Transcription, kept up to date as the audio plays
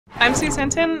I'm Suz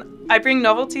Hinton. I bring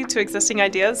novelty to existing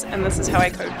ideas, and this is how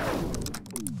I code.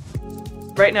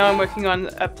 Right now I'm working on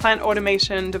a plant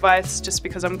automation device just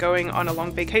because I'm going on a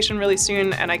long vacation really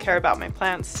soon and I care about my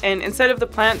plants. And instead of the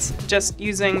plants just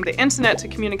using the internet to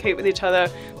communicate with each other,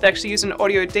 they actually use an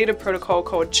audio data protocol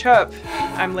called Chirp.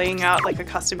 I'm laying out like a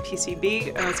custom PCB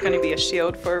and it's going to be a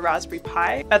shield for a Raspberry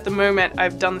Pi. At the moment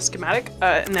I've done the schematic,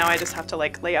 now I just have to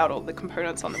like lay out all the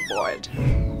components on the board.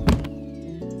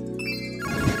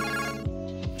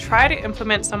 Try to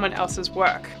implement someone else's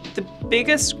work. The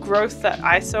biggest growth that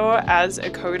I saw as a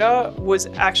coder was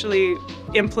actually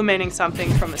implementing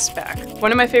something from a spec.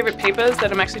 One of my favorite papers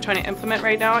that I'm actually trying to implement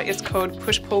right now is called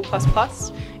Push-Pull++.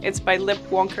 It's by Lip,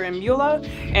 Wonker, and Mueller,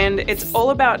 and it's all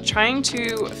about trying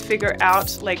to figure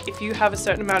out, like, if you have a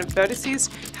certain amount of vertices,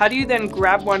 how do you then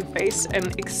grab one face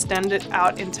and extend it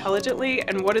out intelligently,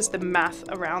 and what is the math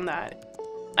around that?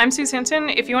 I'm Suz Hinton.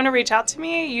 If you want to reach out to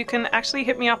me, you can actually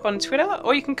hit me up on Twitter,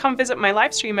 or you can come visit my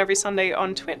live stream every Sunday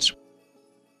on Twitch.